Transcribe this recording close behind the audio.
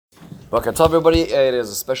Welcome to everybody. It is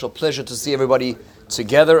a special pleasure to see everybody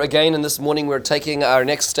together again. And this morning we're taking our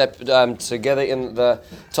next step together in the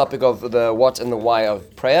topic of the what and the why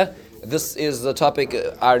of prayer. This is the topic.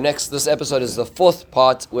 This episode is the fourth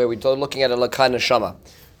part where we're looking at Elokai Neshama.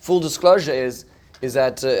 Full disclosure is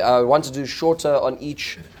that I want to do shorter on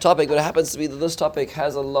each topic, but it happens to be that this topic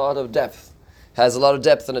has a lot of depth. And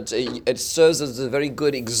it serves as a very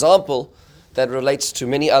good example that relates to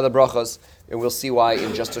many other brachas, and we'll see why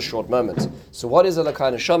in just a short moment. So what is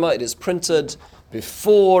Elokai Neshama? It is printed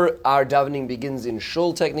before our davening begins in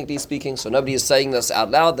shul, technically speaking, so nobody is saying this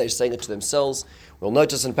out loud, they're saying it to themselves. We'll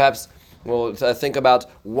notice and perhaps we'll think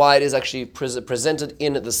about why it is actually presented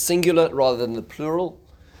in the singular rather than the plural.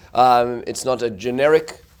 It's not a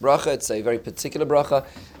generic bracha, it's a very particular bracha,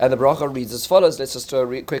 and the bracha reads as follows. Let's just do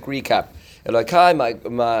a quick recap.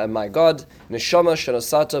 Elokai, my God, Neshama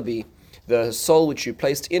shenosata bi, the soul which you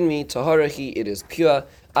placed in me, taharahi, it is pure.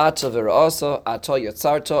 Ata v'ra'asa, ata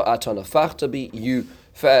yatzarta, ata nafachta bi,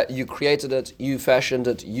 you created it, you fashioned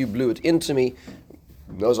it, you blew it into me.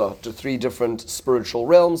 Those are the three different spiritual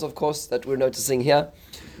realms, of course, that we're noticing here.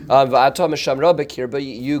 V'ata meshamra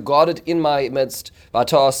b'kirbi, you guarded in my midst.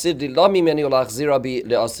 V'ata asid li la mimeni ulachzira bi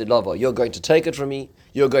le'asid lava, you're going to take it from me,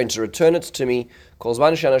 you're going to return it to me. As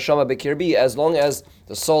long as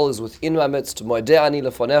the soul is within my midst, I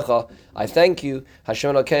thank you.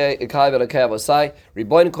 Hashem Elokai Avosai,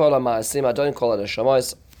 Riboin Kol HaMa'asim Adon Kol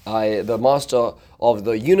HaNeshamos, the master of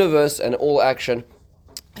the universe and all action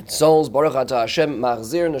and souls. Baruch Ata Hashem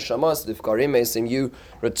Machzir Neshamos Lifkarim Mesim, you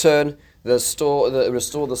return restore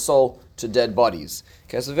the soul to dead bodies.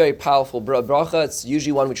 Okay, it's a very powerful bracha. It's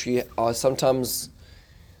usually one which we are sometimes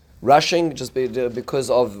rushing just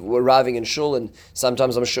because of arriving in shul, and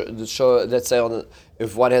sometimes I'm sure let's say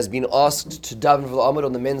if one has been asked to daven for the Amud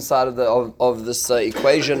on the men's side of this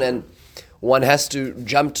equation, and one has to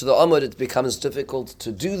jump to the Amud, it becomes difficult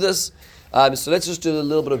to do this. So let's just do a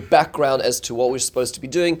little bit of background as to what we're supposed to be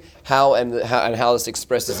doing, how this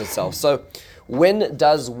expresses itself. So, when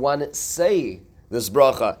does one say this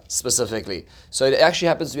bracha specifically? So it actually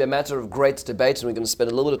happens to be a matter of great debate, and we're going to spend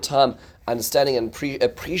a little bit of time understanding and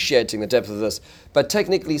appreciating the depth of this. But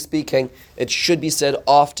technically speaking, it should be said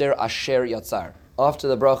after Asher Yatzar, after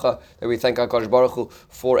the bracha that we thank HaKadosh Baruch Hu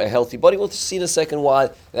for a healthy body. We'll see in a second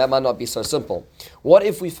why that might not be so simple. What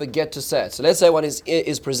if we forget to say it? So let's say one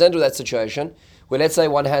is presented with that situation where, let's say,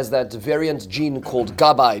 one has that variant gene called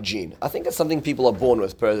Gabai gene. I think it's something people are born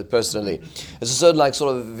with personally. It's a certain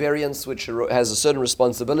sort of variance which has a certain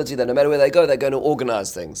responsibility that no matter where they go, they're going to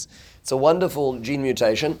organize things. It's a wonderful gene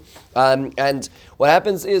mutation. And what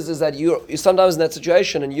happens is that you're sometimes in that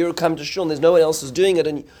situation and you come to shul and there's no one else who's doing it,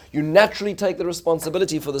 and you naturally take the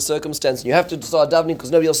responsibility for the circumstance, and you have to start davening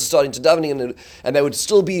because nobody else is starting to davening, and they would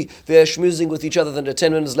still be there schmoozing with each other than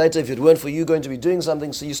 10 minutes later if it weren't for you going to be doing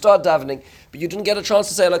something. So you start davening, but you didn't get a chance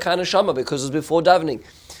to say Elokai Neshama because it was before davening.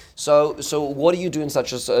 So what do you do in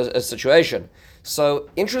such a situation? So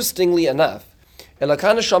interestingly enough,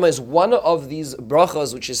 Elokai Neshama is one of these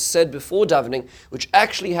brachas which is said before davening, which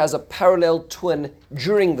actually has a parallel twin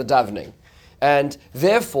during the davening. And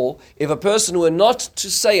therefore, if a person were not to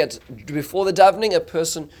say it before the davening, a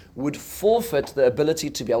person would forfeit the ability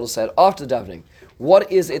to be able to say it after the davening.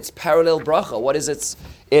 What is its parallel bracha? What is its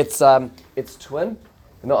twin?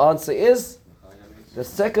 And the answer is the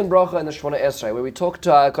second bracha in the Shemona Esrei, where we talk to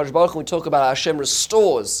HaKadosh Baruch Hu, we talk about how Hashem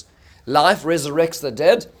restores life, resurrects the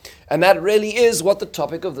dead, and that really is what the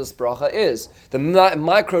topic of this bracha is. The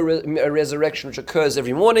micro resurrection which occurs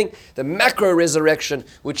every morning, the macro resurrection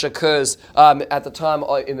which occurs at the time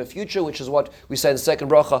in the future, which is what we say in the second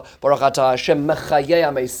bracha, Baruch Ata Hashem Mechayei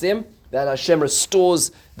HaMeisim, that Hashem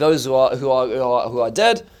restores those who are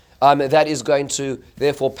dead. That is going to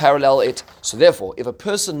therefore parallel it. So therefore, if a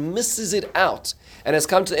person misses it out and has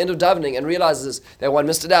come to the end of davening and realizes that one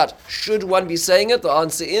missed it out, should one be saying it? The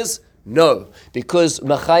answer is no, because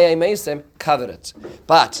Mechayei Meisem covered it.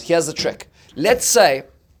 But here's the trick. Let's say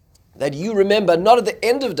that you remember not at the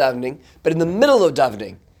end of davening, but in the middle of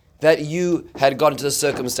davening, that you had got into this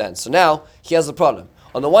circumstance. So now, here's the problem.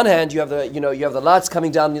 On the one hand, you have the lights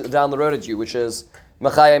coming down the road at you, which is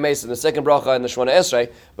Mechayei Meisem, the second bracha in the Shemona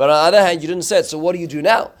Esrei. But on the other hand, you didn't say it. So what do you do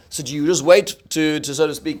now? So do you just wait to so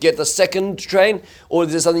to speak, get the second train, or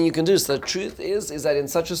is there something you can do? So the truth is that in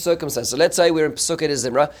such a circumstance, so let's say we're in Pesukei de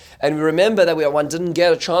Zimra, and we remember that one didn't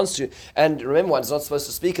get a chance to, and remember one's not supposed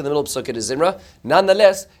to speak in the middle of Pesukei de Zimra.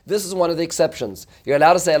 Nonetheless, this is one of the exceptions. You're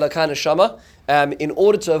allowed to say Elokai Neshama in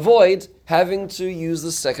order to avoid having to use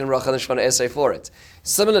the second bracha in the Shemona Esrei for it.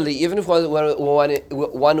 Similarly, even if one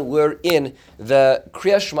were in the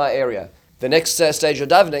Kriya Shema area, the next stage of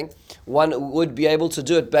davening, one would be able to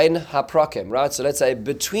do it bein haprakim, right? So let's say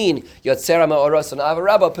between Yotzera Ma'oros and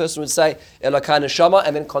Avarabba, a person would say Elokai Neshama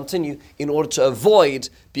and then continue in order to avoid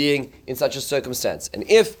being in such a circumstance. And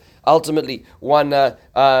if ultimately one were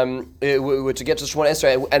to get to Shemona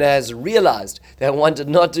Esrei and has realized that one did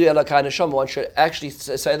not do Elokai Neshama, one should actually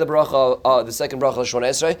say the bracha, the second bracha of Shemona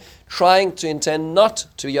Esrei, trying to intend not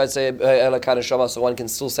to say Elokai Neshama, so one can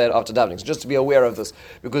still say it after davening. So just to be aware of this,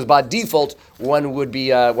 because by default one would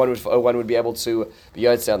be able to be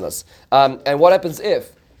Yotzei on this. And what happens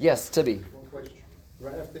if? Yes, Tibi. One question.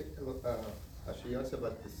 Right after Ashiyotza,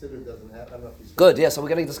 but the Siddur doesn't have. I don't know if he's good. Yeah. So we're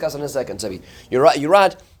going to discuss in a second, Tibi. You're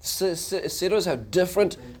right. Siddurs have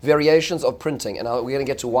different variations of printing, and we're going to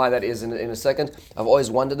get to why that is in a second. I've always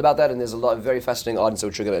wondered about that, and there's a lot of very fascinating arguments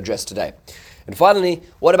which we're going to address today. And finally,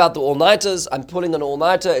 what about the all-nighters? I'm pulling an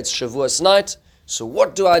all-nighter. It's Shavuos night. So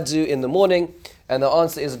what do I do in the morning? And the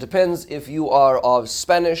answer is it depends if you are of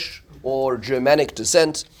Spanish or Germanic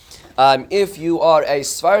descent. If you are a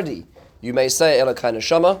Sephardi, you may say Elokai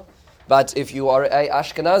Neshama, but if you are a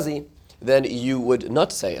Ashkenazi, then you would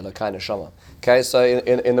not say Elokai Neshama. Okay, so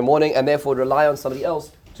in the morning, and therefore rely on somebody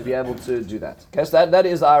else to be able to do that. Okay, so that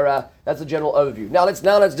is our that's a general overview. Now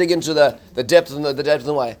let's dig into the depth and the depth of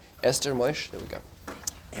the why. Esther Moish, there we go.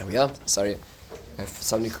 Here we are. Sorry, if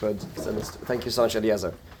somebody could send this. Thank you so much,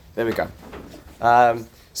 Eliezer. There we go.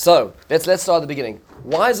 So let's start at the beginning.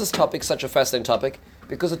 Why is this topic such a fascinating topic?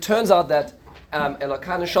 Because it turns out that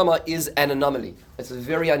Elokai Neshama is an anomaly. It's a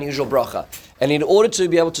very unusual bracha. And in order to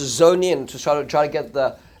be able to zone in, to try to get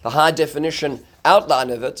the high definition outline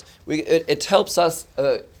of it, it helps us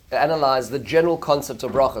analyze the general concept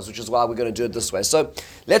of brachas, which is why we're going to do it this way. So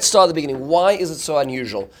let's start at the beginning. Why is it so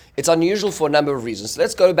unusual? It's unusual for a number of reasons. So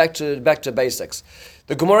let's go back to basics.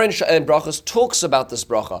 The Gemara in Brachas talks about this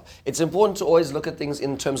bracha. It's important to always look at things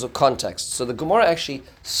in terms of context. So the Gemara actually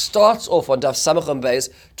starts off on Daf Samach and Beis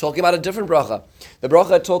talking about a different bracha. The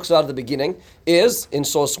bracha it talks about at the beginning is, in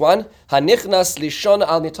source 1, Hanichnas lishon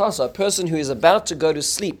al mitasa, a person who is about to go to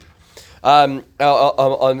sleep on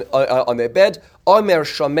their bed. Omer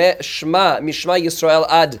Shema Mishma Yisrael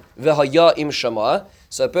ad v'haya im Shema.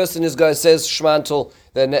 So a person says Shema until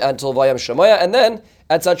Vayam Shemaya, and then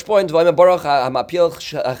at such point, Vayam Baruch HaMapil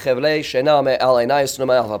Chevlei Shena Me'al Einayis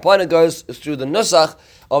Numayal HaPoin. It goes through the nusach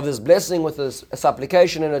of this blessing with this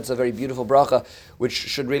supplication, and it's a very beautiful bracha, which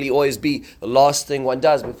should really always be the last thing one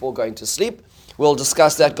does before going to sleep. We'll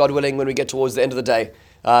discuss that, God willing, when we get towards the end of the day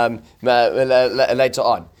later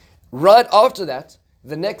on. Right after that,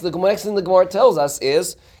 the next thing the Gemara tells us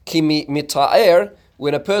is Ki mita'er,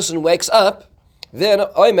 when a person wakes up, then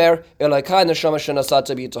Omer Elokai Neshama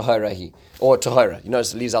Shenasata bi Taharahi, or Tahara. You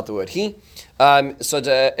notice it leaves out the word he. And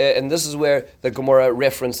this is where the Gemara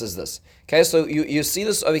references this. Okay, so you see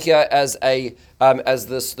this over here as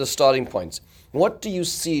the starting point. What do you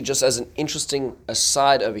see just as an interesting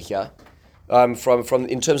aside over here, from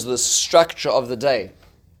in terms of the structure of the day?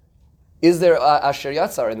 Is there Asher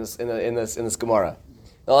Yatzar in this Gemara?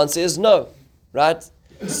 The answer is no, right?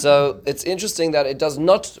 So it's interesting that it does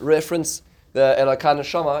not reference the Elokai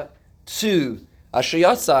Neshama to Asher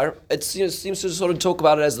Yatzar. It seems to sort of talk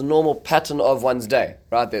about it as the normal pattern of one's day,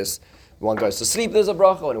 right? One goes to sleep, there's a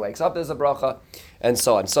bracha. When he wakes up, there's a bracha, and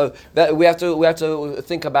so on. So that we have to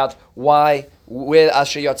think about where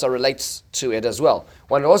Asher Yatzar relates to it as well.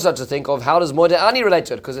 One also has to think of how does Modeh Ani relate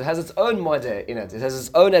to it, because it has its own Modeh in it. It has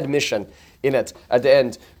its own admission in it at the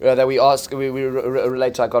end that we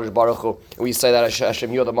relate to HaKadosh Baruch Hu, and we say that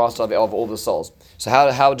Hashem, you're the master of all the souls. So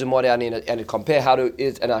how do Modeh Ani and it compare? How do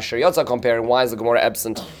it and Asher Yatzar compare, and why is the Gemara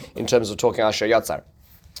absent in terms of talking Asher Yatzar,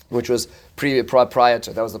 which was prior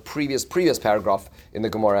to that was the previous paragraph in the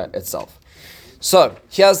Gemara itself. So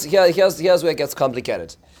here's where it gets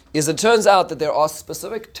complicated. Is it turns out that there are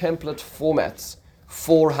specific template formats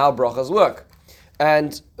for how brachas work,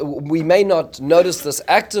 and we may not notice this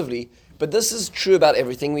actively, but this is true about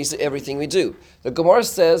everything we do. The Gemara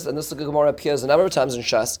says, and this Gemara appears a number of times in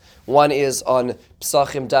Shas. One is on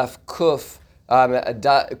Psachim Daf Kuf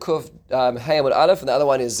Hayamud Aleph, and the other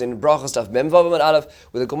one is in Brachos Daf Mem Vav Amud Aleph,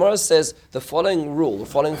 where the Gemara says the following rule, the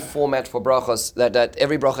following format for brachos that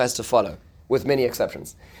every bracha has to follow, with many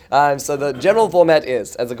exceptions. So the general format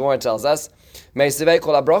is, as the Gemara tells us,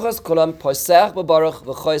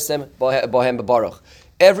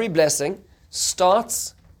 every blessing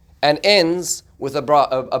starts and ends with a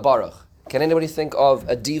baruch. Can anybody think of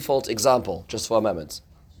a default example, just for a moment?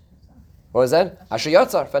 What was that? Asher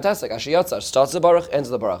Yatzar, fantastic. Asher Yatzar starts the baruch, ends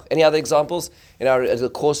the baruch. Any other examples in the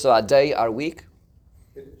course of our day, our week?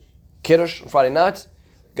 Kiddush, Friday night.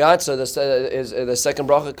 God, so the second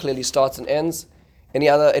bracha clearly starts and ends. Any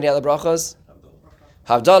other brachas?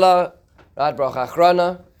 Havdalah, right? Bracha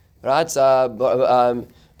Achrona, right?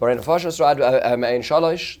 Borei Nefashos, right? Ein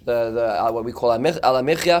Shalosh, the what we call Al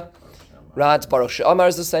Michya, right? Baruch She'omar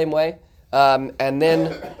is the same way. And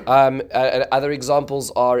then other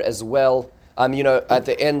examples are as well, at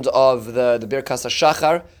the end of the Birkas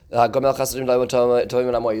HaShachar, Gomel Chasadim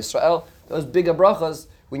Tovim Amo Yisrael, those bigger brachas,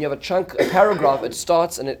 when you have a paragraph, it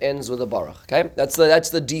starts and it ends with a baruch. Okay, that's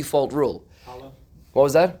the default rule. Hallel. What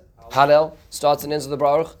was that? Hallel starts and ends with a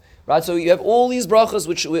baruch. Right, so you have all these brachas,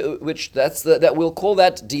 which that we'll call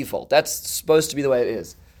that default. That's supposed to be the way it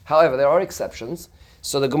is. However, there are exceptions.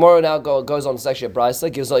 So the Gemara now goes on. It's actually a brisa,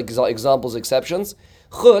 gives examples, exceptions.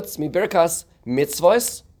 Chutz mi birkas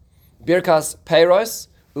mitzvos, birkas peiros,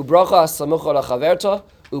 ubracha samucha lachaverta,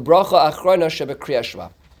 ubracha achrona shebekriya shema.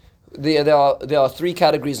 There are three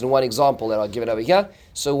categories in one example that I'll give it over here.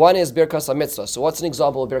 So one is birkas mitzvah. So what's an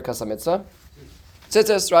example of birkas mitzvah?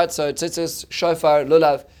 Tzitzis, right? So tzitzis, shofar,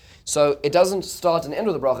 lulav. So it doesn't start and end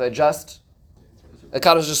with the bracha. It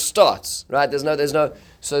kind of just starts, right? There's no.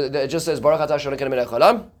 So it just says Baruch Atah Shalom Kenem Melech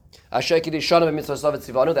Haolam, Asher Kiddush Shana B'Mitzvah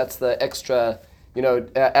Tzivanu. That's the extra,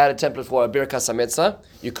 added template for a Birkas HaMitzvah.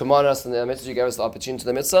 You command us in the mitzvah. You gave us the opportunity to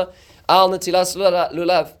the mitzvah. Al Netilas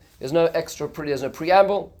Lulav. There's no extra. There's no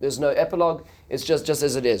preamble. There's no epilogue. It's just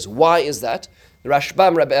as it is. Why is that? The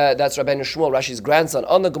Rashbam, that's Rabbeinu Shmuel, Rashi's grandson,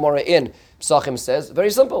 on the Gemara in Pesachim says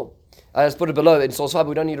very simple. I just put it below in source 5.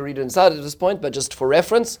 We don't need to read it inside at this point, but just for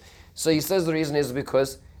reference. So he says the reason is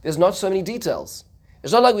because there's not so many details.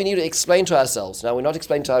 It's not like we need to explain to ourselves. Now, we're not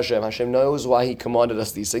explaining to Hashem. Hashem knows why He commanded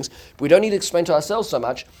us these things. But we don't need to explain to ourselves so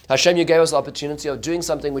much. Hashem, you gave us the opportunity of doing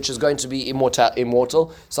something which is going to be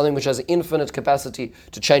immortal, something which has infinite capacity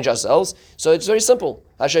to change ourselves. So it's very simple.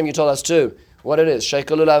 Hashem, you told us to what it is. Sheikh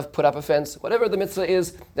Lulav, put up a fence. Whatever the mitzvah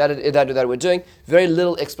is that we're doing. Very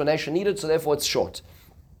little explanation needed, so therefore it's short.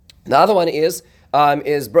 The other one is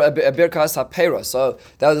Birkas HaPeira. So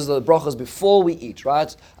that is the brachas before we eat,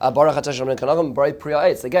 right? Baruch Atah Shalom Kanachim, B'rei Priya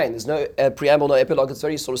Eitz. Again, there's no preamble, no epilogue. It's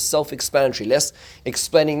very sort of self-explanatory. Less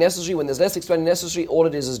explaining necessary. When there's less explaining necessary, all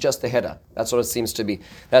it is just the header. That's what it seems to be.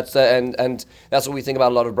 That's and that's what we think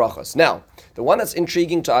about a lot of brachas. Now, the one that's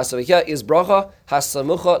intriguing to us over here is bracha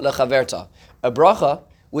hasamucha lechaverta. A bracha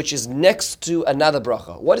which is next to another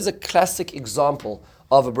bracha. What is a classic example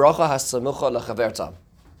of a bracha hasamucha lechaverta?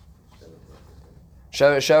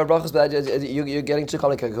 Share brachas, but you're getting too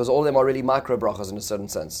complicated because all of them are really micro brachas in a certain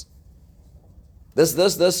sense.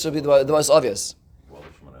 This should be the most obvious.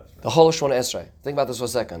 The whole of Shemona Esrei. Think about this for a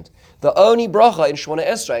second. The only bracha in Shemona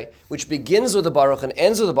Esrei which begins with the baruch and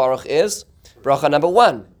ends with the baruch is bracha number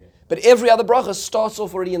 1. But every other bracha starts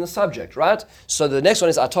off already in the subject, right? So the next one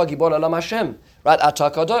is Atah Gibor Olam Hashem, right?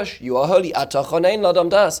 Atah Kadosh, you are holy. Atah Chonein Ladam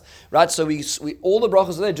Das, right? So we all the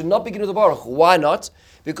brachas there do not begin with the baruch. Why not?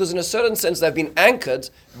 Because in a certain sense they've been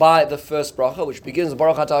anchored by the first bracha, which begins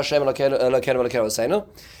Baruch Atah Hashem Elokeinu Elokeinu Elokeinu,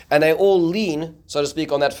 and they all lean, so to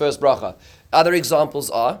speak, on that first bracha. Other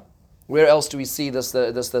examples are, where else do we see this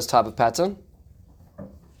type of pattern?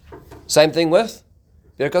 Same thing with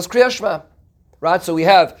Birkas Kriya Shema. Right, so we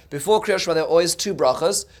have, before Kriya Shema, there are always two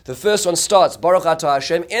brachas. The first one starts, Baruch Atah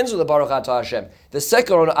Hashem, ends with the Baruch Atah Hashem. The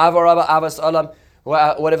second one, Ava Rabba Avas Alam,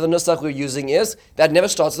 whatever the nusach we're using is, that never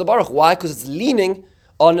starts with the Baruch. Why? Because it's leaning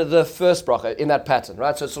on the first bracha in that pattern,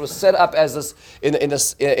 right? So it's sort of set up as this in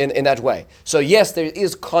that way. So yes, there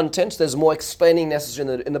is content. There's more explaining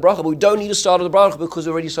necessary in the bracha, but we don't need to start with the bracha because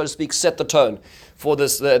we already, so to speak, set the tone for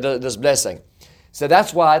this blessing. So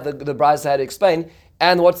that's why the brisa had to explain.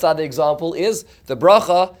 And what's the other example is the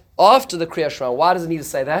bracha after the Kriya Shema. Why does it need to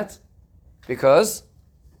say that? Because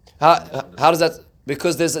how does that?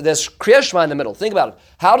 Because there's Kriya Shema in the middle. Think about it.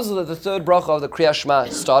 How does the third bracha of the Kriya Shema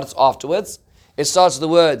start? It's afterwards. It starts with the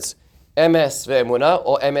words Emes ve'emunah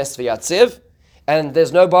or Emes ve'yatziv, and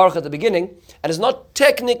there's no baruch at the beginning, and it's not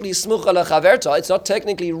technically smucha lechaverta. It's not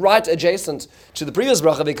technically right adjacent to the previous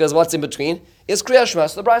bracha because what's in between is Kriya Shema.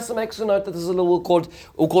 So the brisa makes a note that this is a little we'll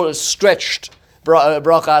call it stretched bracha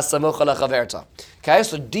samucha lechaverta. Okay,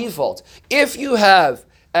 so default. If you have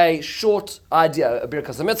a short idea, a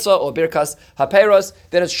birkas mitzvah or birkas haperos,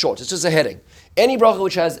 then it's short. It's just a heading. Any bracha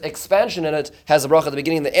which has expansion in it has a bracha at the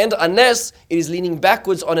beginning and the end, unless it is leaning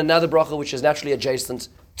backwards on another bracha which is naturally adjacent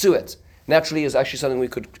to it. Naturally is actually something we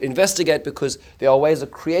could investigate because there are ways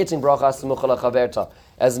of creating bracha samucha lechaverta.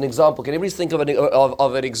 As an example, can anybody think of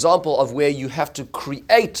an example of where you have to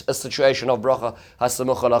create a situation of bracha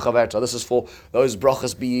hasamucha lechaverta? This is for those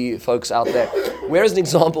brachas B folks out there. Where is an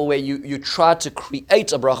example where you try to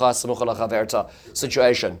create a bracha hasamucha lechaverta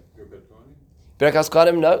situation? Birkas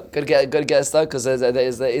Kohanim, no. Good guess though, because there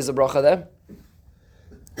is a bracha there.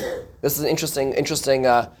 This is an interesting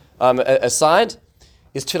aside.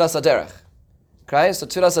 is Tfilas Haderech. Okay, so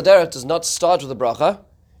Tfilas Haderech does not start with a bracha.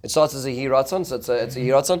 It starts as a Yiratzon, so it's a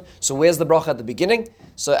Yiratzon. So where's the bracha at the beginning?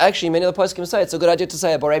 So actually, many of the poskim say it's a good idea to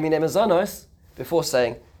say a Borei Minei Mezonos before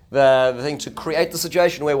saying the thing, to create the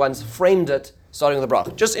situation where one's framed it, starting with the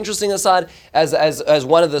bracha. Just interesting aside as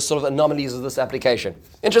one of the sort of anomalies of this application.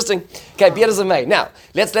 Interesting. Okay, be it as it may. Now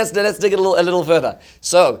let's dig it a little further.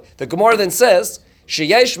 So the Gemara then says,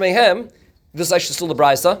 Sheyesh mehem. This is actually still the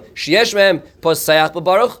Brisa. Sheyesh mehem poseach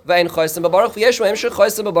b'baruch ve'en chosim b'baruch v'yesh mehem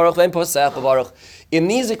shechosim b'baruch ve'en poseach b'baruch. In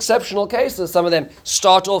these exceptional cases, some of them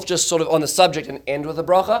start off just sort of on the subject and end with a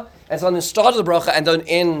bracha, and some of them start with a bracha and don't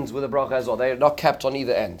end with a bracha as well. They are not capped on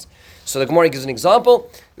either end. So the Gemara gives an example.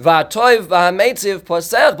 V'atoiv v'hametiv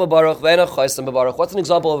poseach b'baruch ve'en chosim b'baruch. What's an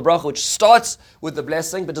example of a bracha which starts with the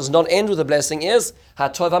blessing but does not end with the blessing is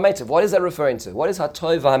hatoiv v'hametiv. What is that referring to? What is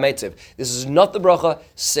hatoiv v'hametiv? This is not the bracha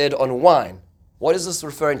said on wine. What is this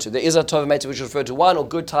referring to? There is a Tov Metiv which is referred to wine or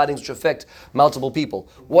good tidings which affect multiple people.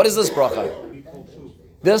 What is this bracha?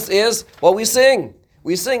 This is what we sing.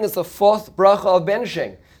 We sing it's the fourth bracha of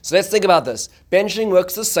benching. So let's think about this. Benching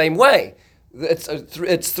works the same way.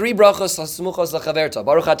 It's three brachos hasmuchos lachaverta.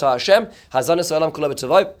 Baruch atah Hashem, hazanis olam kula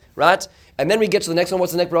b'tevov, right? And then we get to the next one.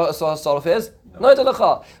 What's the next bracha start off is? No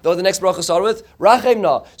telecha. Though the next bracha start with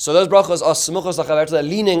rachemna. So those brachos are smuchos lachaverta. They're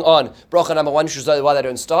leaning on bracha number 1, which is why they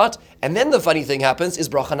don't start. And then the funny thing happens is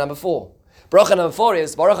bracha number 4. Bracha number 4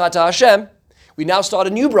 is Baruch atah Hashem. We now start a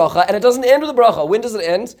new bracha, and it doesn't end with a bracha. When does it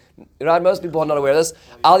end? Right, most people are not aware of this.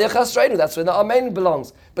 Al Yachasreinu, that's where the Amen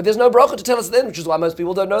belongs. But there's no bracha to tell us at the end, which is why most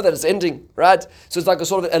people don't know that it's ending, right? So it's like a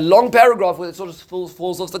sort of a long paragraph where it sort of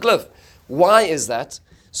falls off the cliff. Why is that?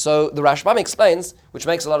 So the Rashbam explains, which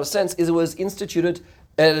makes a lot of sense, is it was instituted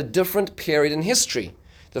at a different period in history.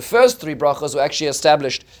 The first 3 brachas were actually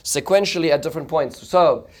established sequentially at different points.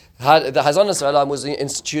 So the Hazanas Olam was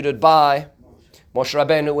instituted by Moshe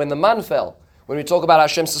Rabbeinu when the man fell. When we talk about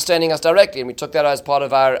Hashem sustaining us directly, and we took that as part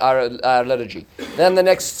of our liturgy. Then the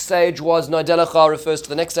next stage was Noidelecha, refers to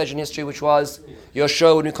the next stage in history, which was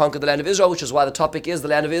Yoshua when we conquered the land of Israel, which is why the topic is the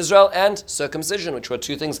land of Israel, and circumcision, which were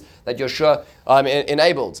 2 things that Yoshua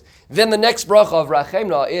enabled. Then the next bracha of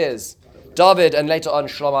Rachemna is David and later on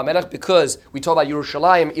Shlomo HaMelech, because we talk about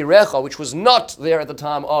Yerushalayim Irecha, which was not there at the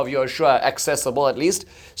time of Yoshua, accessible at least.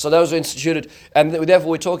 So those were instituted, and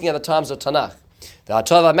therefore we're talking at the times of Tanakh. The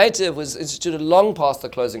Hatov HaMeitiv was instituted long past the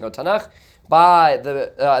closing of Tanakh by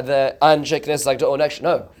the Anshe Knesset Agdola, or actually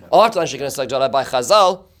no, after Anshe Knesset Agdola by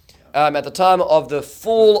Chazal, at the time of the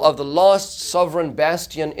fall of the last sovereign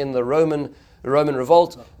bastion in the Roman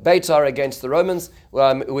revolt, Beitar against the Romans,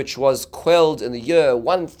 which was quelled in the year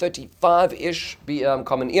 135-ish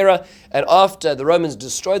Common Era, and after the Romans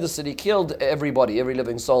destroyed the city, killed everybody, every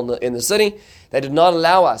living soul in the city, they did not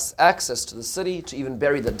allow us access to the city to even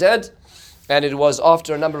bury the dead. And it was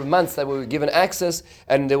after a number of months that we were given access,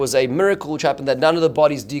 and there was a miracle which happened that none of the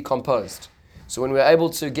bodies decomposed. So when we were able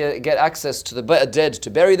to get access to the dead to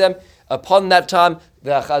bury them, upon that time,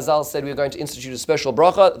 the Chazal said we were going to institute a special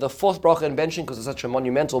bracha, the 4th bracha in benching, because it's such a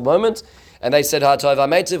monumental moment. And they said Ha'tov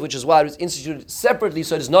HaMeitiv, which is why it was instituted separately,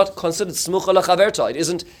 so it is not considered smucha lachaverta. It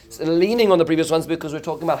isn't leaning on the previous ones, because we're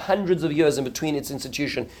talking about hundreds of years in between its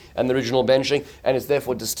institution and the original benching, and it's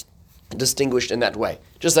therefore distinguished in that way.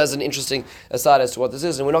 Just as an interesting aside as to what this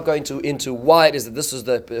is, and we're not going into why it is that this was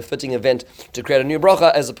the fitting event to create a new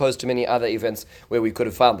bracha as opposed to many other events where we could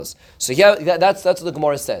have found this. So here, that's what the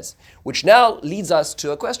Gemara says, which now leads us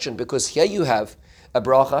to a question, because here you have a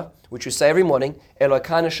bracha which you say every morning,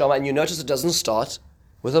 Elokai Neshama, and you notice it doesn't start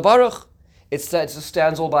with a baruch. It just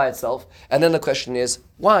stands all by itself, and then the question is,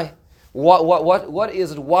 why? What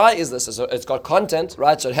is it? Why is this? So it's got content,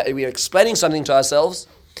 right? So we are explaining something to ourselves.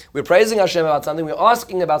 We're praising Hashem about something, we're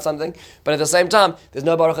asking about something, but at the same time, there's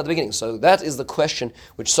no baruch at the beginning. So that is the question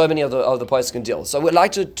which so many of the poets can deal. So we'd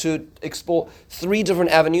like to explore 3 different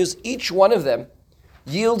avenues, each one of them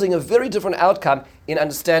yielding a very different outcome in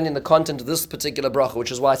understanding the content of this particular bracha,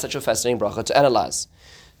 which is why it's such a fascinating bracha to analyze.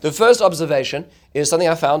 The first observation is something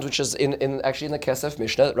I found, which is in the Kesef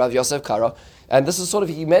Mishnah, Rav Yosef Karo, and this is sort of,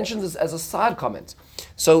 he mentions this as a side comment.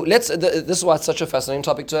 So this is why it's such a fascinating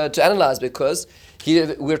topic to analyze, because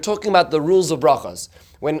we're talking about the rules of brachas.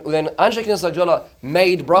 When Anshe Knesset Agdola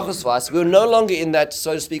made brachas for us, we were no longer in that,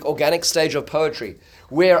 so to speak, organic stage of poetry,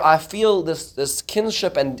 where I feel this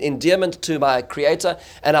kinship and endearment to my Creator,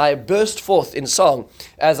 and I burst forth in song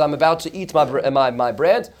as I'm about to eat my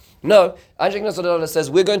bread. No, Anshe Knesset Agdola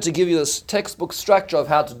says, we're going to give you this textbook structure of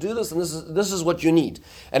how to do this, and this is what you need.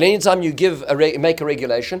 And anytime you make a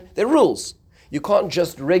regulation, there are rules. You can't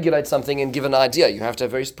just regulate something and give an idea. You have to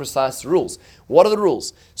have very precise rules. What are the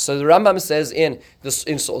rules? So the Rambam says in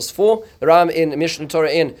source 4, the Rambam in Mishnah Torah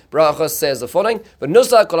in Brachos says the following: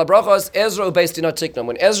 "V'nusa kol habrachos Ezra ubeis dinah tiknam."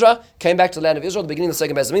 When Ezra came back to the land of Israel, at the beginning of the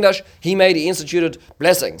second Beis Hamikdash, he instituted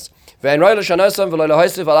blessings. Don't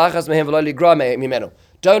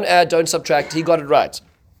add, don't subtract. He got it right.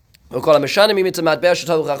 A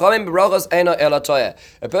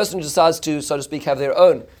person who decides to, so to speak, have their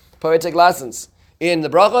own poetic license in the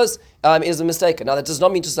brachos is a mistake. Now, that does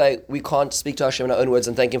not mean to say we can't speak to Hashem in our own words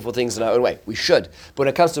and thank Him for things in our own way. We should. But when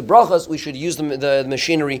it comes to brachos, we should use the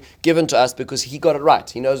machinery given to us because he got it right.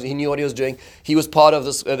 He knew what he was doing. He was part of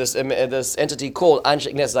this entity called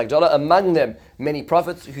Anshe Knesset Agdola. Among them, many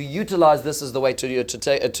prophets who utilized this as the way to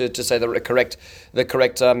say the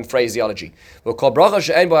correct phraseology. We'll call bracha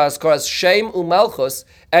she'ein bo haskaras shem u'malchus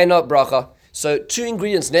eina bracha. So 2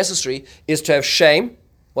 ingredients necessary is to have shem.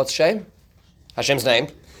 What's shem? Hashem's name,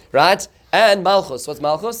 right? And malchus. What's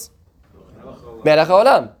malchus? Melech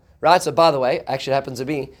haolam. Right. So by the way, actually it happens to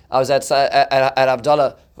be I was at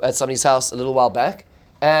Abdullah at somebody's house a little while back,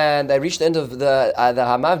 and they reached the end of the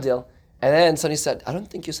Hamavdil, and then somebody said, "I don't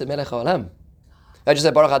think you said Melech haolam." I just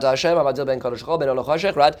said Baruch Atah Hashem, Hamavdil ben Kodesh Chol ben Oloch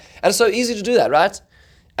Hashech, right? And it's so easy to do that, right?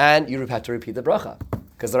 And you have to repeat the bracha.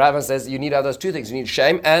 Because the Rabbi says you need to have those 2 things. You need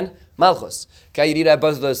Shem and Malchus. Okay, you need to have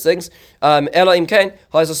both of those things. Elohim Kain,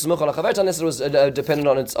 unless it was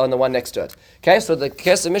dependent on the one next to it. Okay, so the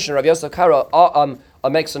Kesef Mishnah, Rabbi Yosef Karo,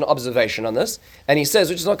 makes an observation on this. And he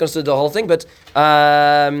says, which is not considered the whole thing, but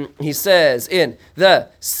he says in the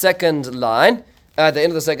second line, at the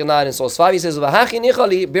end of the second line in source 5, he says, V'hachi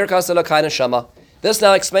nichali birkas Elokai Neshama. This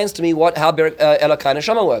now explains to me how Elokai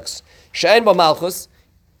Neshama works. She'ein bo Malchus,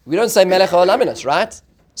 we don't say Melech haolam in us, right?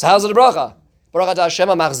 So how's it a bracha? Baruch atah Hashem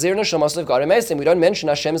machzir neshamos levgarim mesim. We don't mention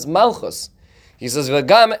Hashem's malchus. He says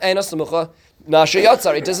v'gam eino samucha na'asher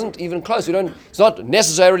yatzar. It isn't even close. It's not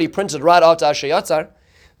necessarily printed right after Asher yatzar.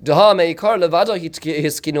 Deha meikar levado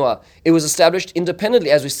hiskinua. It was established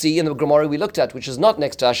independently, as we see in the Gemara we looked at, which is not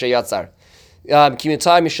next to Asher yatzar.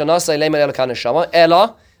 Kimitai mishanasai lemer Elokai Neshama.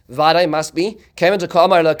 Ela vaday must be came into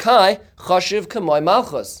kamar Elokai chashiv k'moi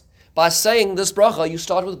malchus. By saying this bracha, you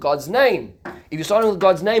start with God's name. If you start with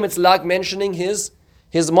God's name, it's like mentioning His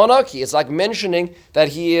monarchy. It's like mentioning that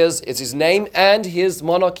it's His name and His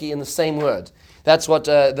monarchy in the same word. That's what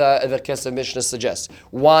the Kesef Mishnah suggests.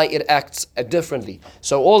 Why it acts differently.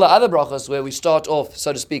 So all the other brachas where we start off,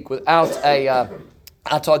 so to speak, without a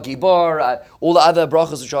Atah Gibor, all the other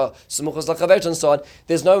brachas which are Samuchas Lachavet and so on,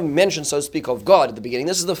 there's no mention, so to speak, of God at the beginning.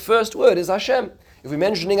 This is the first word, is Hashem. If we're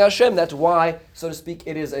mentioning Hashem, that's why, so to speak,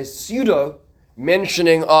 it is a pseudo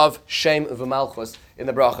mentioning of Shem v'Malchus in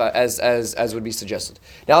the bracha, as would be suggested.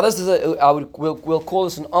 Now, this is we'll call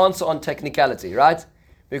this an answer on technicality, right?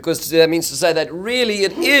 Because that means to say that really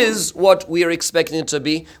it is what we are expecting it to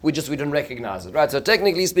be. We didn't recognize it, right? So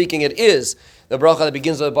technically speaking, it is the bracha that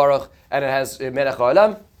begins with Baruch and it has Melech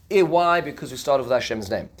haolam. Why? Because we started with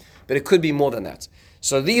Hashem's name, but it could be more than that.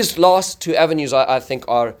 So these last 2 avenues, I think,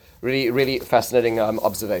 are really, really fascinating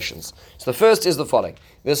observations. So the first is the following.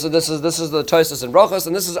 This is the Tosfos and Brachos,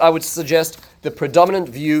 and this is, I would suggest, the predominant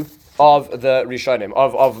view of the Rishonim,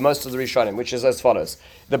 of most of the Rishonim, which is as follows.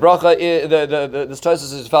 The bracha, the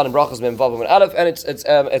Tosfos is found in Brachos Mem Vav Amud Aleph, and it's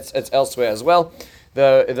elsewhere as well.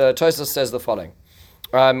 The Tosfos says the following.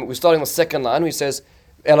 We're starting with the second line. He says,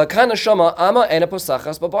 Elokai Neshama ama ena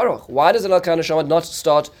posachas baruch. Why does Elokai Neshama not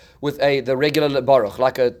start with the regular baruch,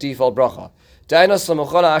 like a default bracha? Da'ina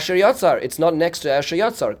samucha Asher yatzar. It's not next to Asher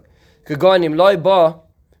yatzar. Kagonim loy ba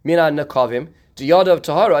mina nekavim diyadav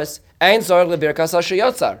taharos ein zarich lebirkas Asher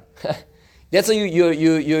yatzar. That's how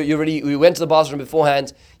you went to the bathroom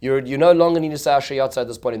beforehand. You no longer need to say Asher yatzar at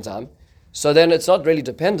this point in time. So then it's not really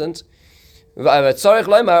dependent. Tzarich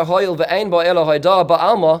loymar hoyil ve'ein ba elo hayda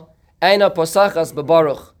ba'alma. Eina posachas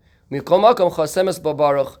babaruch, mikomakom chasemes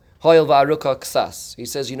babaruch, hoyel va'aruka ksas. He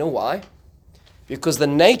says, you know why? Because the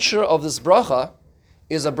nature of this bracha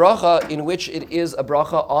is a bracha in which it is a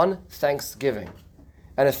bracha on thanksgiving.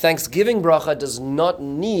 And a thanksgiving bracha does not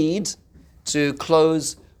need to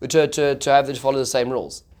close, to have to follow the same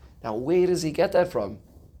rules. Now, where does he get that from?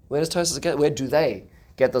 Where do they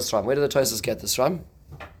get this from? Where do the Tosfos get this from?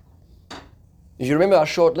 If you remember our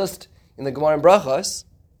short list in the Gemara and Brachos,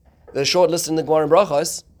 the short list in the Gemara and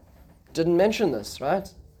Brachos didn't mention this, right?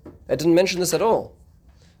 It didn't mention this at all,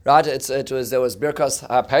 right? There was Birkas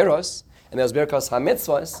HaPeiros, and there was Birkas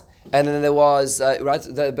HaMitzvos, and then there was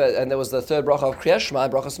and there was the third bracha of Kriyas Shema,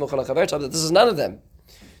 Brachas Smucha L'Chaver. This is none of them.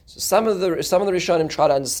 So some of the Rishonim try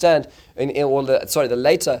to understand the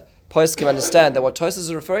later poskim understand that what Tosfos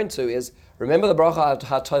is referring to is, remember the bracha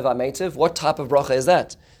HaTov HaMeitiv? What type of bracha is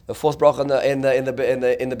that? The fourth bracha in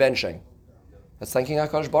the benching. That's thanking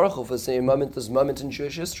HaKadosh Baruch Hu for this moment in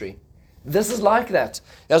Jewish history. This is like that.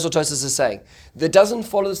 That's what Tosfos is saying. It doesn't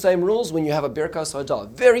follow the same rules when you have a Birkas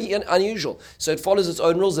Hodah. Very unusual. So it follows its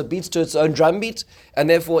own rules, it beats to its own drum beat, and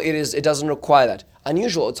therefore it doesn't require that.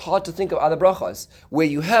 Unusual. It's hard to think of other brachas where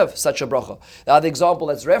you have such a bracha. The other example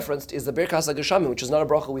that's referenced is the Birkas HaGeshamim, which is not a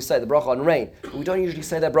bracha we say, the bracha on rain. But we don't usually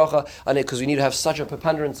say that bracha on it because we need to have such a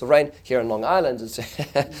preponderance of rain here in Long Island.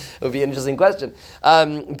 It would be an interesting question.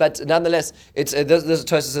 But nonetheless, this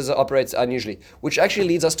Tosfos says it operates unusually, which actually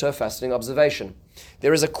leads us to a fascinating observation.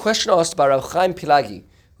 There is a question asked by Rav Chaim Pilagi,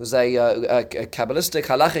 who's a Kabbalistic,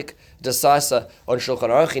 halachic decisive on Shulchan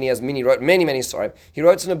Aruch, and he wrote many stories. He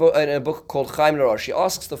wrote in a book called Chaim L'Rosh. He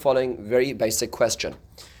asks the following very basic question.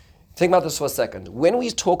 Think about this for a second. When we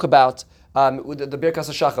talk about the Birkas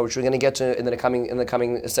HaShachar, which we're going to get to in the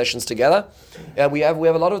coming sessions together, we have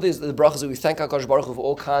a lot of the brachas that we thank HaKadosh Baruch Hu for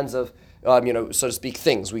all kinds of so to speak,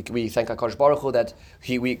 things. We thank HaKadosh Baruch Hu that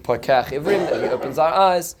we pakach ivrim, that He opens our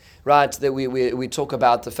eyes, right? That we talk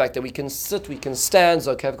about the fact that we can sit, we can stand,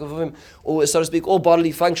 or so to speak, all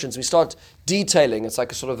bodily functions. We start detailing. It's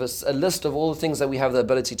like a sort of a list of all the things that we have the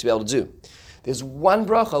ability to be able to do. There's one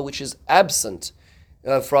bracha which is absent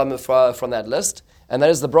from that list, and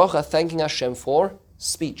that is the bracha thanking Hashem for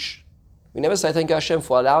speech. We never say thank you Hashem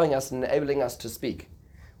for allowing us and enabling us to speak.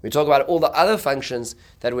 We talk about all the other functions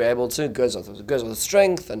that we're able to. It goes with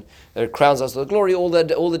strength, and it crowns us with glory. All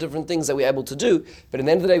the different things that we're able to do. But in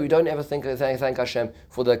the end of the day, we don't ever thank Hashem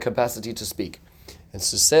for the capacity to speak. And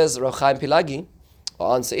so says Rav Chaim Pilagi,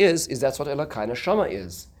 our answer is that's what Elokai Neshama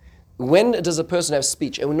is. When does a person have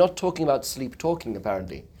speech? And we're not talking about sleep talking,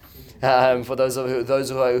 apparently. For those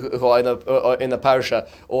who are in the parasha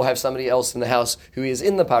or have somebody else in the house who is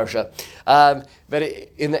in the parasha. But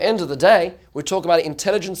in the end of the day, we're talking about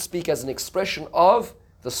intelligent speak as an expression of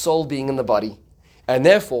the soul being in the body. And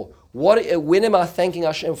therefore, when am I thanking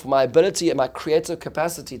Hashem for my ability and my creative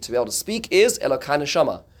capacity to be able to speak is Elokai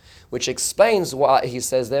Neshama, which explains why he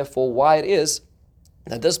says, therefore, why it is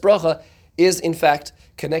that this bracha is in fact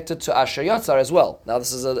connected to Asher Yatzar as well. Now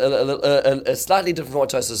this is a slightly different from what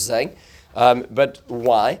Tosfos is saying, but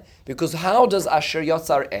why? Because how does Asher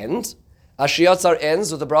Yatzar end? Asher Yatzar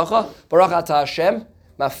ends with the bracha, Baruch Ata Hashem,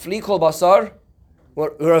 Mafli Kol Basar,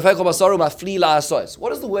 Rafei Kol Basaru Mafli La'asos. What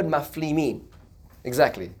does the word Mafli mean?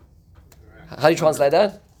 Exactly. How do you translate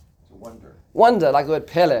that? Wonder, like the word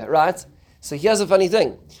Pele, right? So here's a funny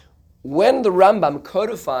thing. When the Rambam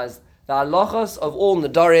codifies the halachas of all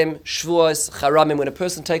Nadarim, Shvuos, Charamim, when a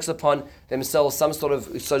person takes upon themselves some sort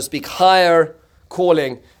of, so to speak, higher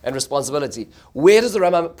calling and responsibility, where does the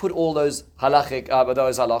Rambam put all those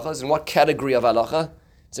halachas? In what category of halacha?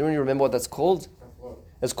 Does anyone remember what that's called?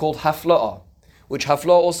 It's called hafla'ah, which hafla'ah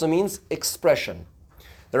also means expression.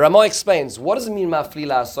 The Ramah explains, what does it mean mafli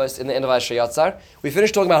la'asos in the end of Asher Yatzar? We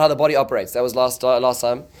finished talking about how the body operates. That was last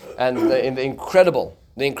time. And the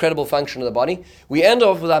incredible function of the body. We end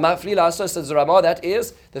off with mafli la'asos, says the Ramah, that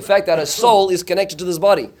is the fact that a soul is connected to this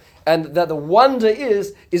body. And that the wonder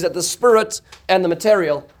is that the spirit and the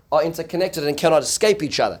material are interconnected and cannot escape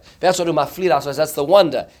each other. That's what mafli la'asos, that's the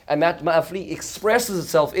wonder. And that mafli expresses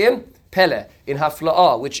itself in pele, in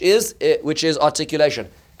hafla'ah, which is articulation.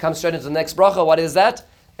 Comes straight into the next bracha. What is that?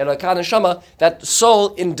 Elokai Neshama, that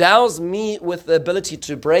soul endows me with the ability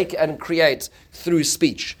to break and create through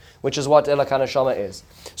speech, which is what Elokai Neshama is.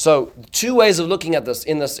 So, two ways of looking at this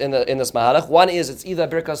in this mahalach. One is it's either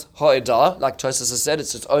Birkas Ha'edah, like Tosfos has said,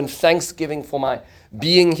 it's its own thanksgiving for my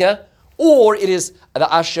being here, or it is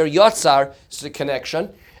the Asher Yatzar, it's the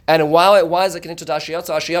connection. And why is it connected to Asher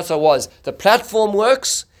Yatzar? Asher Yatzar was the platform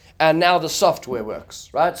works, and now the software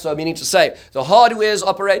works, right? So meaning to say, the hardware is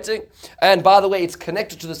operating, and by the way, it's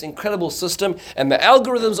connected to this incredible system, and the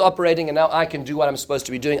algorithm's operating, and now I can do what I'm supposed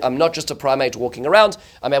to be doing. I'm not just a primate walking around.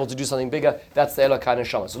 I'm able to do something bigger. That's the Elokai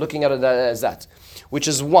Neshama. So looking at it as that, which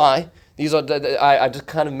is why these are. I just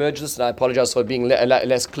kind of merged this, and I apologize for being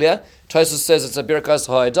less clear. Tosfos says it's a Birkas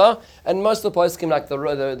Ha'edah, and most of the poskim, like the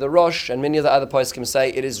Rosh and many of the other poskim,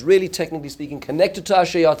 say it is really, technically speaking, connected to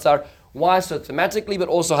Asher Yatzar. Why? So thematically, but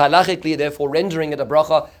also halachically, therefore rendering it a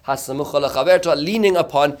bracha hasamucha lechaverta, leaning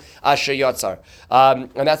upon Asher Yatzar.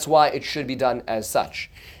 And that's why it should be done as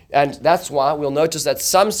such. And that's why we'll notice that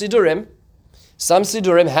some Sidurim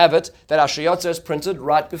have it that Asher Yatzar is printed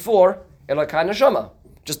right before Elokai Neshama.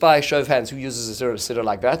 Just by a show of hands, who uses a siddur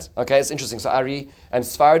like that? Okay, it's interesting. So Ari and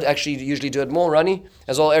Sfarad actually usually do it more. Rani,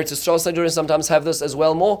 as well, Eretz Yisrael Siddurim sometimes have this as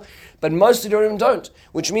well more. But most Siddurim don't,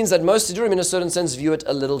 which means that most Siddurim in a certain sense view it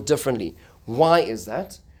a little differently. Why is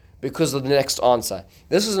that? because of the next answer.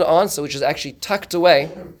 This is an answer which is actually tucked away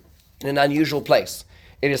in an unusual place.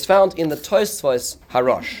 It is found in the Tosfos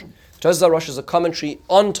HaRosh. Tosfos HaRosh is a commentary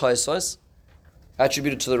on Tosfos,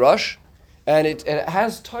 attributed to the Rosh, and it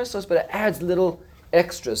has Tosfos, but it adds little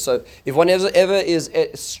extras. So if one ever is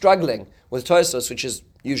struggling with Tosfos, which is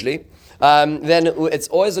usually, then it's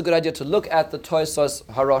always a good idea to look at the Tosfos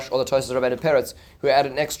HaRosh or the Tosfos Rabbeinu Peretz, who add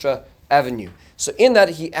an extra avenue. So in that,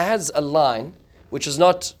 he adds a line which is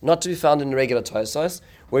not to be found in regular Tosfos,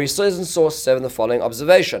 where he says in source 7 the following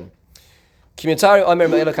observation. Kimitari Omer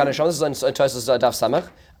Elokai Neshama, this is on Tosfos Daf Samach.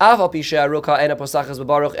 Av al pi she'aruka ena posachas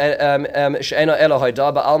bebaruch she'ena Elokai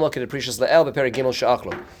da ba'alma kedeprecious le'el be'peri gimel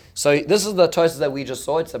she'achlu. So this is the Tosfos that we just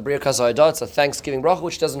saw. It's a Birkas Ha'edah, it's a Thanksgiving bracha,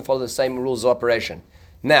 which doesn't follow the same rules of operation.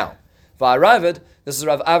 Now, va'aravid, this is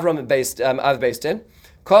Rav Avram based in.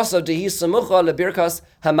 Kosav dehi samucha lebirkas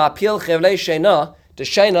hamapil chevlei sheina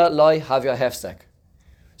desheina loy havya hefsek.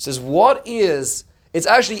 Says what is? It's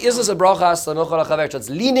actually is this a bracha samucha lachaver? It's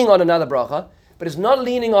leaning on another bracha, but it's not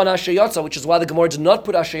leaning on Asher Yotzar, which is why the Gemara did not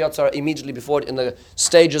put Asher Yotzar immediately before it in the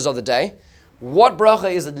stages of the day. What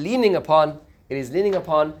bracha is it leaning upon? It is leaning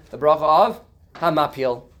upon the bracha of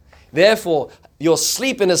hamapil. Therefore, your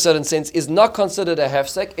sleep, in a certain sense, is not considered a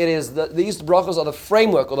hefsek. It is these brachas are the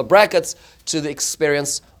framework or the brackets to the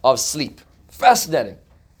experience of sleep. Fascinating.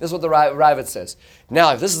 This is what the Raavad says.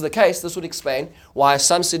 Now, if this is the case, this would explain why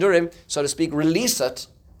some Sidurim, so to speak, release it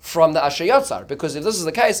from the Asher Yotzar. Because if this is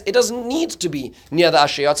the case, it doesn't need to be near the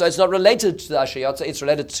Asher Yotzar. It's not related to the Asher Yotzar. It's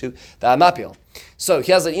related to the Hamapil. So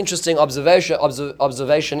here's an interesting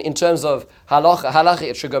observation in terms of halacha. Halacha,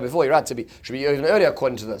 it should go before. You're right. Should be even earlier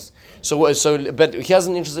according to this. But here's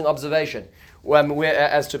an interesting observation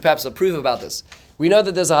as to perhaps a proof about this. We know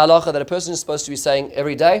that there's a halacha that a person is supposed to be saying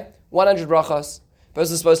every day 100 brachas. A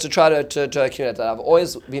person is supposed to try to accumulate that. I've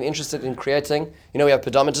always been interested in creating, we have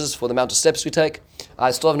pedometers for the amount of steps we take.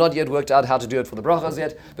 I still have not yet worked out how to do it for the brachas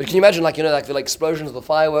yet. But can you imagine, the explosions of the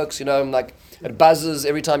fireworks, it buzzes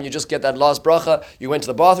every time you just get that last bracha. You went to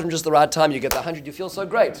the bathroom just the right time, you get the 100, you feel so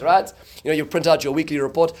great, right? You print out your weekly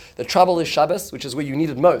report. The trouble is Shabbos, which is where you need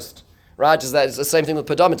it most. Right? It's the same thing with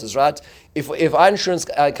pedometers, right? If our insurance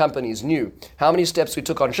companies knew how many steps we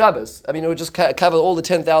took on Shabbos, it would just cover all the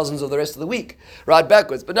 10,000s of the rest of the week, right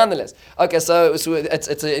backwards. But nonetheless, okay, so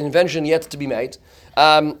it's an invention yet to be made.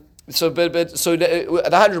 The 100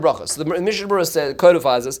 brachos. The Mishnah Berurah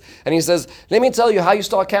codifies this, and he says, let me tell you how you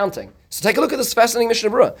start counting. So take a look at this fascinating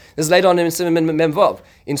Mishnah Berurah. This is later on in Siman Memvav,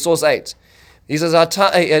 in source 8. He says, there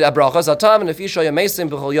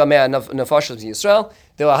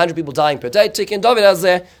were 100 people dying per day. Tikin David has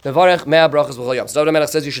there, Nevarech Mea brachas b'chol yom. So David Melech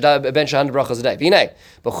says you should bench 100 brachas a day. V'nei,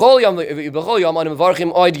 b'chol yom anu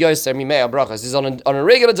mevarchim oid yoser mi mea brachas. This is on a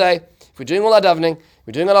regular day. If we're doing all our davening,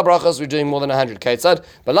 we're doing all our brachas, we're doing more than 100. Keitzad,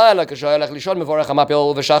 b'layel l'kashoy lech lishon mevarech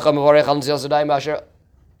hamapil v'shacha mevarech al nitzilas adayim b'asher.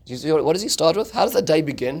 What does he start with? How does the day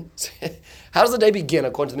begin? How does the day begin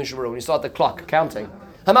according to the Mishnah Berurah when you start the clock counting?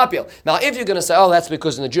 Hamapil. Now, if you're going to say, that's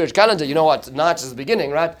because in the Jewish calendar, you know what, night is the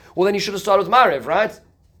beginning, right? Well, then you should have started with Mariv, right?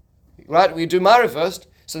 Right? We do Mariv first.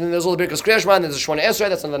 So then there's all the Birkas Kriyash Man, there's a Shmona Esrei,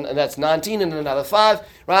 that's 19, and then another 5,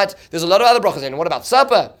 right? There's a lot of other brachas in. What about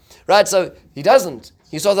supper? Right? So he doesn't.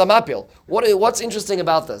 He starts with Hamapil. What's interesting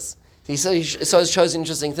about this? He shows an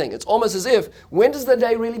interesting thing. It's almost as if, when does the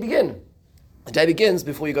day really begin? The day begins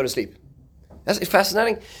before you go to sleep. That's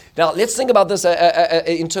fascinating. Now, let's think about this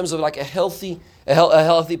in terms of like a healthy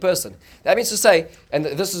person. That means to say, and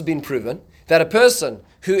this has been proven, that a person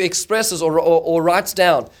who expresses or writes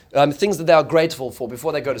down things that they are grateful for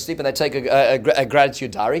before they go to sleep and they take a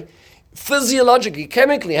gratitude diary, physiologically,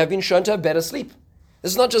 chemically, have been shown to have better sleep.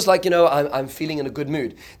 This is not just like, I'm feeling in a good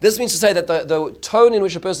mood. This means to say that the tone in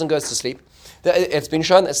which a person goes to sleep, it's been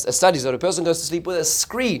shown, studies that a person goes to sleep with a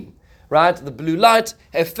screen. Right? The blue light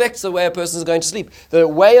affects the way a person is going to sleep. The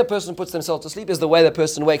way a person puts themselves to sleep is the way the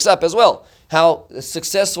person wakes up as well. How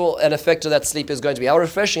successful and effective that sleep is going to be. How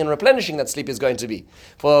refreshing and replenishing that sleep is going to be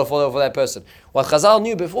for that person. What Chazal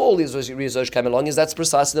knew before all these research came along is that's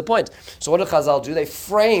precisely the point. So what did Chazal do? They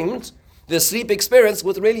framed the sleep experience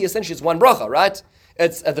with really essentially it's one bracha, right?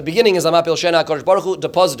 It's at the beginning is Amapil Shena HaKadosh Baruch Hu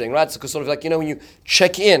depositing, right? So sort of like, when you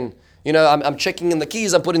check in, I'm checking in the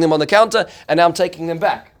keys, I'm putting them on the counter, and now I'm taking them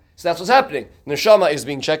back. So that's what's happening. Neshama is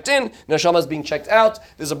being checked in, Neshama is being checked out.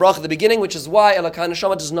 There's a bracha at the beginning, which is why Elokai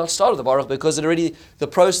Neshama does not start with the baruch, because the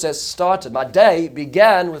process started. My day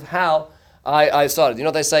began with how I started.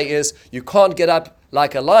 What they say is, you can't get up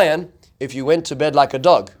like a lion if you went to bed like a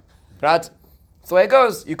dog. Right? That's the way it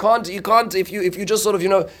goes. You can't if you just sort of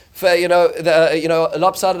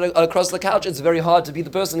lopsided across the couch, it's very hard to be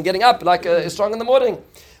the person getting up like strong in the morning.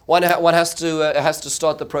 one has to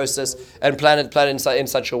start the process and plan it in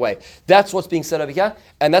such a way. That's what's being said over here,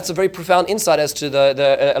 and that's a very profound insight as to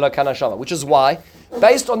the Elokai Neshama, which is why,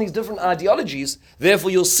 based on these different ideologies,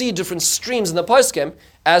 therefore you'll see different streams in the poskim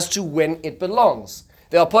as to when it belongs.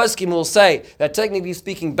 There are poskim who will say that technically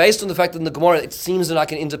speaking, based on the fact that in the Gemara it seems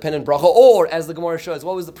like an independent bracha, or as the Gemara shows,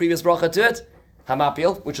 what was the previous bracha to it?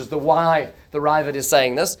 Hamapil, which is the why the Raavad is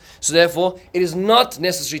saying this. So therefore, it is not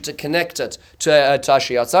necessary to connect it to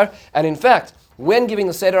Ashiyatzar. And in fact, when giving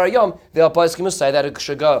the Seder Hayom, there are poskim who say that it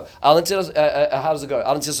should go. How does it go?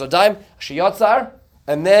 Al Netilas Yadayim, Ashiyatzar,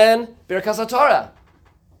 and then Birkas Torah,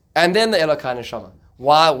 and then the Elokai Neshama.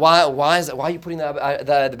 Why is that? Why are you putting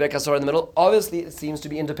the Birkas Torah in the middle? Obviously, it seems to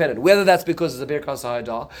be independent. Whether that's because it's a Birkas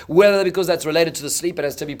Hayadah, whether because that's related to the sleep, and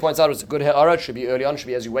as Tibi points out, it's a good ha'ara, it should be early on, it should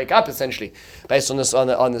be as you wake up, essentially, based on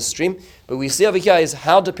this stream. But we see over here is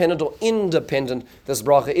how dependent or independent this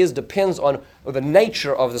bracha is, depends on the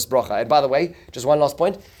nature of this bracha. And by the way, just one last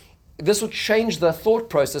point, this will change the thought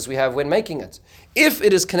process we have when making it. If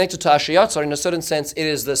it is connected to Ashiyatzar, in a certain sense, it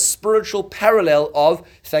is the spiritual parallel of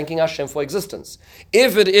thanking Hashem for existence.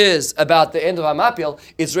 If it is about the end of Hamapil,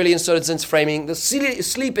 it's really in a certain sense framing the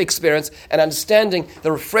sleep experience and understanding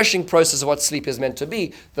the refreshing process of what sleep is meant to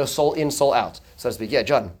be, the soul in, soul out, so to speak. Yeah,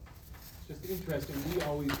 John? It's just interesting. We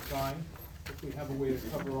always try, if we have a way to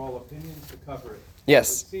cover all opinions, to cover it.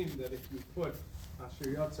 Yes. It seems that if you put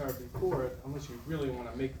Asher Yatzar before it, unless you really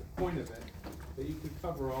want to make the point of it, that you could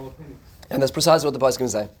cover all opinions. And that's precisely what the poskim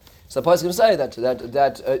say. So the poskim say that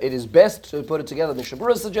it is best to put it together. The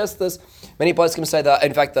Shabura suggests this. Many poskim say that,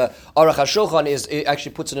 in fact, the Aruch HaShulchan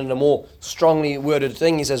actually puts it in a more strongly worded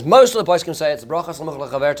thing. He says, most of the poskim say it's Bracha Samuch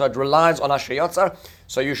L'Chaverta, it relies on Asher Yatzar,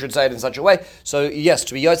 so you should say it in such a way. So yes,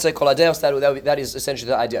 to be Yotzei Kol Hadeos, that is essentially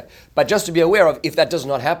the idea. But just to be aware of, if that does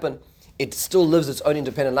not happen, it still lives its own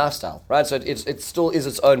independent lifestyle, right? So it still is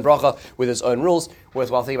its own bracha with its own rules.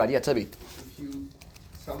 Worthwhile thinking about. Yeah, Toby.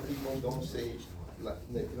 Some people don't say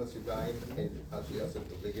Netilas Yadayim and Ashiyatzar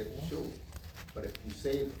because they get the show. But if you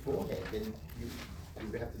say it beforehand, then you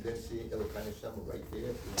have to then say Elokai Neshama right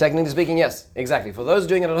there. Technically speaking, yes, exactly. For those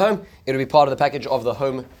doing it at home, it will be part of the package of the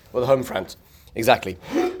home or the home front. Exactly.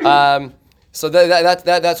 So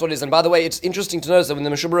that's what it is. And by the way, it's interesting to notice that when the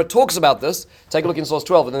Mishubura talks about this, take a look in source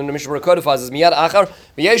 12, and then the Mishubura codifies as Miyad Achar,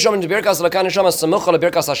 V'yeshom in Birkas Elokai Neshama Samucha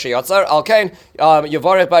LeBirkas Ashiyatzar, Al Kain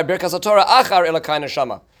Yavarech by Birkas Torah Achar Elokai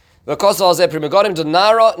Neshama. The Kosal Zeh Primigodim to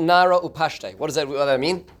Nara Upashte. What does that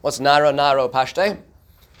mean? What's Nara Upashte?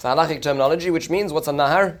 It's a halachic terminology, which means what's a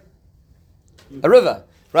Nahar? A river,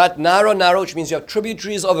 right? Nara, which means you have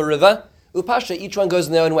tributaries of a river. Upashta, each one goes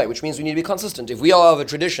in their own way, which means we need to be consistent. If we are of a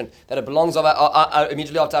tradition that it belongs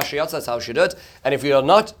immediately after Asher Yatzar, that's how we should do it. And if we are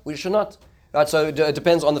not, we should not. Right? So it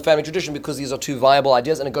depends on the family tradition, because these are two viable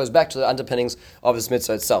ideas, and it goes back to the underpinnings of this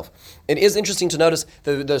mitzvah itself. It is interesting to notice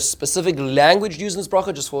the specific language used in this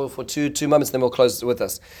bracha, just for two moments, then we'll close with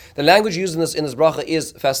this. The language used in this bracha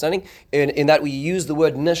is fascinating, in that we use the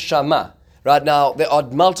word neshama. Right now, there are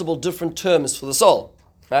multiple different terms for the soul.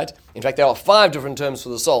 Right? In fact, there are 5 different terms for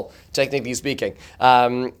the soul, technically speaking,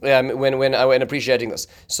 when appreciating this.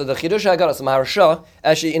 So the Chidush HaGaras, the Maharsha,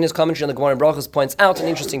 actually in his commentary on the Gemara in Brachos, points out an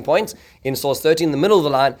interesting point in source 13, in the middle of the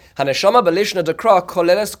line, Haneshama Belishna Dekra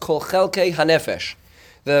Koleles Kol Chelkei Hanefesh.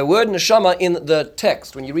 The word neshama in the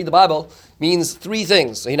text, when you read the Bible, means 3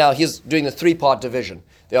 things. So now he's doing the 3-part division.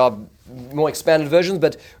 There are more expanded versions,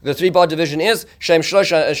 but the 3-part division is Shem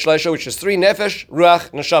Shlosha, which is 3, Nefesh,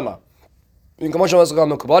 Ruach, Neshama. So the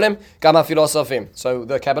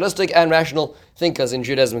Kabbalistic and rational thinkers in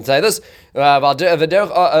Judaism say this. Ata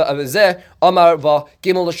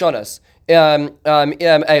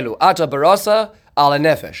barasa ala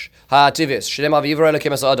nefesh ha'ativis shem avivra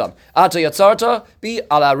elokim es adam. Ata yatzarta bi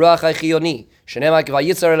ala ruach ha'chiyoni shem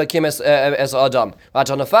vayitzer elokim es adam.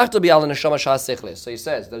 Ata nafachta bi ala neshama sha'asechles. So he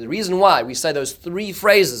says the reason why we say those 3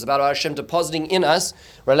 phrases about Hashem depositing in us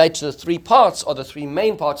relate to the 3 parts, or the 3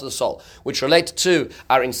 main parts of the soul, which relate to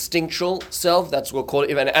our instinctual self. That's what we'll call it.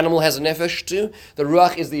 If an animal has a nefesh too, the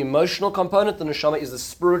ruach is the emotional component, the neshama is the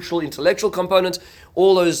spiritual, intellectual component.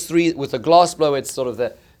 All those 3 with the glass blower, it's sort of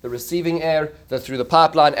the receiving air through the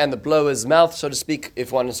pipeline and the blower's mouth, so to speak,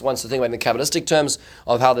 if one wants to think about in the Kabbalistic terms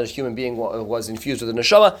of how the human being was infused with the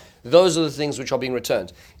neshama. Those are the things which are being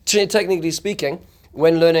returned. Technically speaking,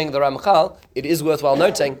 when learning the Ramchal, it is worthwhile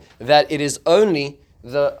noting that it is only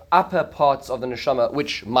the upper parts of the neshama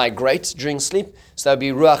which migrate during sleep. So that would be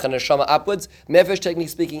ruach and neshama upwards. Nefesh, technically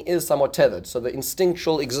speaking, is somewhat tethered. So the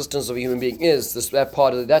instinctual existence of a human being is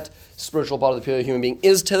that spiritual part of the pure human being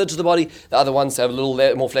is tethered to the body. The other ones have a little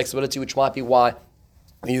more flexibility, which might be why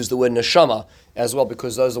We use the word neshama as well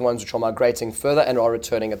because those are the ones which are migrating further and are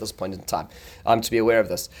returning at this point in time. To be aware of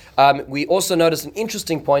this. We also notice an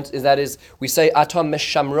interesting point is we say Atam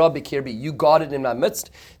meshamra bikirbi, you guarded in my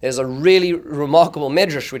midst. There's a really remarkable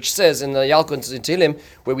medrash which says in the Yalkut Tehillim,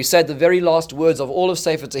 where we say the very last words of all of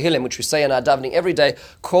Sefer Tehillim, which we say in our davening every day,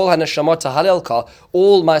 Kol haneshama tahalelka,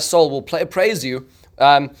 all my soul will praise you.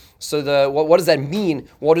 What does that mean?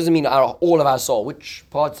 What does it mean, all of our soul? Which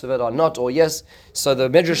parts of it are not or yes? So the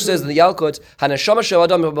Medrash says in the Yalkut,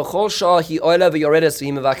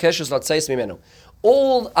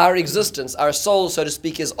 all our existence, our soul, so to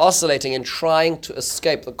speak, is oscillating and trying to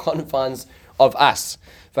escape the confines of us.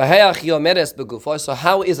 So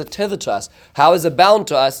how is it tethered to us? How is it bound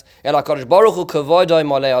to us? So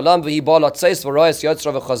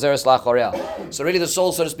really the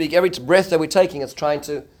soul, so to speak, every breath that we're taking, it's trying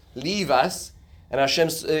to leave us, and Hashem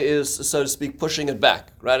is, so to speak, pushing it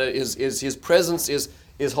back. Right? His presence is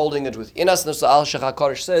holding it within us. And so Al-Shech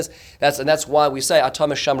HaKadosh says, that's why we say,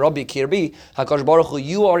 Atam Hashem Rabbi Kirbi, HaKadosh Baruch Hu,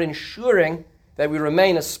 you are ensuring that we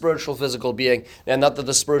remain a spiritual physical being, and not that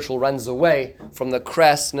the spiritual runs away from the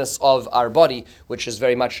crassness of our body, which is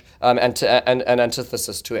very much an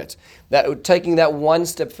antithesis to it. Taking that one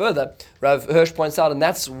step further, Rav Hirsch points out, and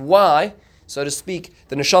that's why, so to speak,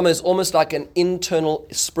 the neshama is almost like an internal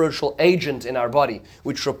spiritual agent in our body,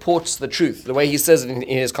 which reports the truth. The way he says it in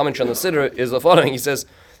his commentary on the Siddur is the following. He says,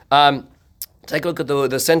 take a look at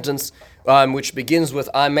the sentence which begins with,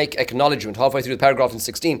 I make acknowledgement, halfway through the paragraph in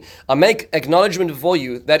 16. I make acknowledgement before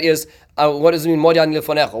you, that is, what does it mean?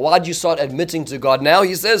 Why do you start admitting to God now?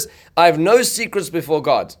 He says, I have no secrets before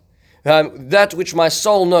God. That which my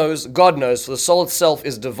soul knows, God knows, for the soul itself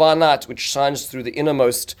is divine light which shines through the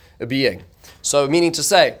innermost being. So, meaning to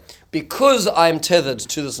say, because I am tethered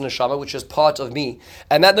to this neshama, which is part of me,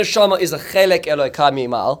 and that neshama is a chelek Elokai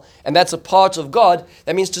mimal, and that's a part of God,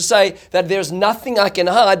 that means to say that there's nothing I can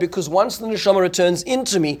hide, because once the neshama returns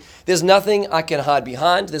into me, there's nothing I can hide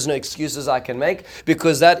behind, there's no excuses I can make,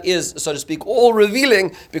 because that is, so to speak, all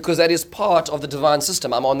revealing, because that is part of the divine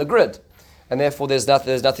system. I'm on the grid. And therefore there's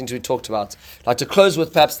nothing to be talked about. I'd like to close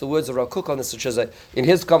with perhaps the words of Rav Kook on this, which is in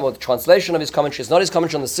his translation of his commentary. It's not his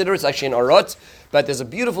commentary on the Siddur, it's actually in Orot, but there's a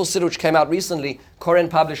beautiful Siddur which came out recently. Koren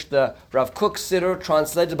published the Rav Kook Siddur,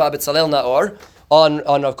 translated by Betzalel Naor, on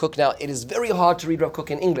Rav Kook. Now, it is very hard to read Rav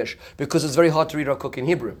Kook in English, because it's very hard to read Rav Kook in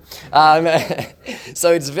Hebrew.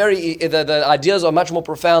 So it's the ideas are much more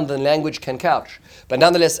profound than language can couch. But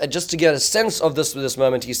nonetheless, just to get a sense of this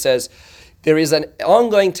moment, he says, there is an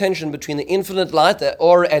ongoing tension between the infinite light, the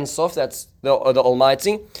Or and Sof, that's the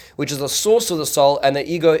Almighty, which is the source of the soul, and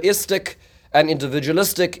the egoistic and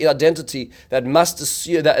individualistic identity that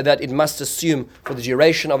it must assume for the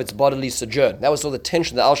duration of its bodily sojourn. That was sort of the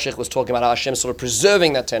tension that Al-Sheikh was talking about, how Hashem sort of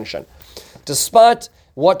preserving that tension. Despite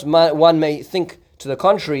what one may think to the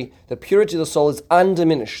contrary, the purity of the soul is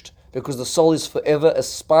undiminished, because the soul is forever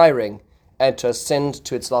aspiring and to ascend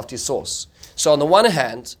to its lofty source. So on the one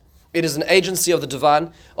hand, it is an agency of the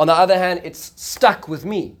divine. On the other hand, it's stuck with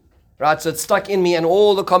me, right? So it's stuck in me and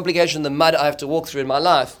all the complication, the mud I have to walk through in my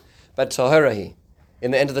life. But Tahirahi,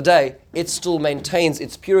 in the end of the day, it still maintains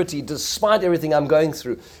its purity despite everything I'm going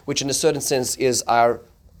through, which in a certain sense is our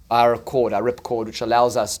cord, our ripcord, which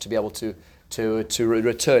allows us to be able to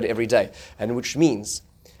return every day. And which means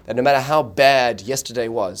that no matter how bad yesterday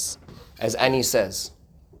was, as Annie says,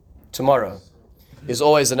 tomorrow is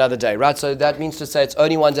always another day, right? So that means to say it's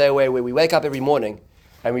only one day away, where we wake up every morning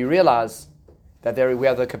and we realize that we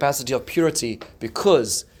have the capacity of purity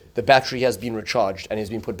because the battery has been recharged and has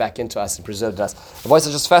been put back into us and preserved us. The voice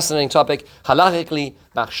is just a fascinating topic. Halachically,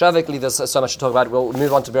 machshavically, there's so much to talk about. We'll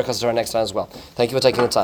move on to Birkas Torah next time as well. Thank you for taking the time.